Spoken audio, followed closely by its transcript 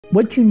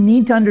What you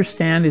need to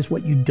understand is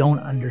what you don't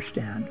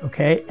understand,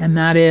 okay? And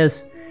that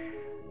is,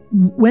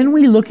 when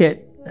we look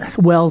at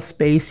well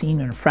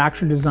spacing and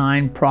fracture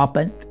design,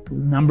 propant,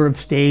 number of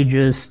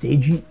stages,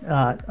 staging,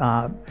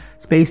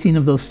 spacing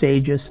of those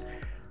stages,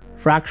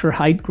 fracture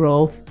height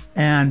growth,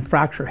 and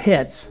fracture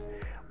hits,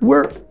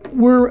 we're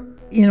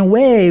in a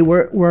way,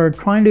 we're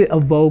trying to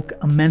evoke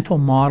a mental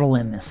model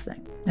in this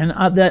thing. And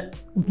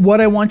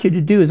what I want you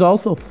to do is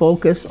also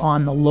focus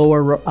on the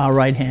lower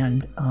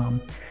right-hand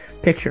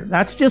picture.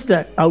 That's just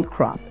an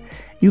outcrop.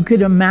 You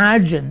could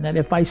imagine that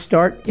if I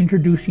start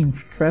introducing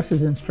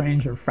stresses and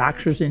strains or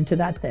fractures into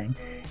that thing,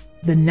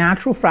 the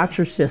natural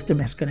fracture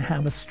system is going to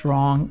have a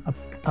strong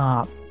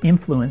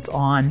influence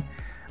on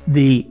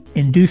the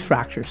induced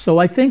fractures. So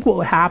I think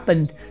what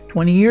happened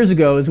 20 years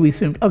ago is we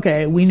assumed,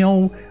 okay, we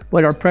know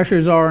what our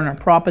pressures are and our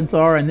propants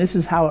are, and this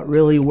is how it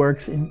really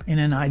works in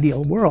an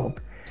ideal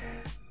world.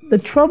 The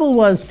trouble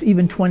was,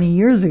 even 20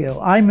 years ago,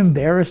 I'm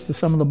embarrassed to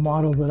some of the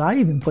models that I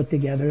even put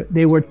together,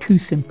 they were too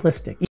simplistic.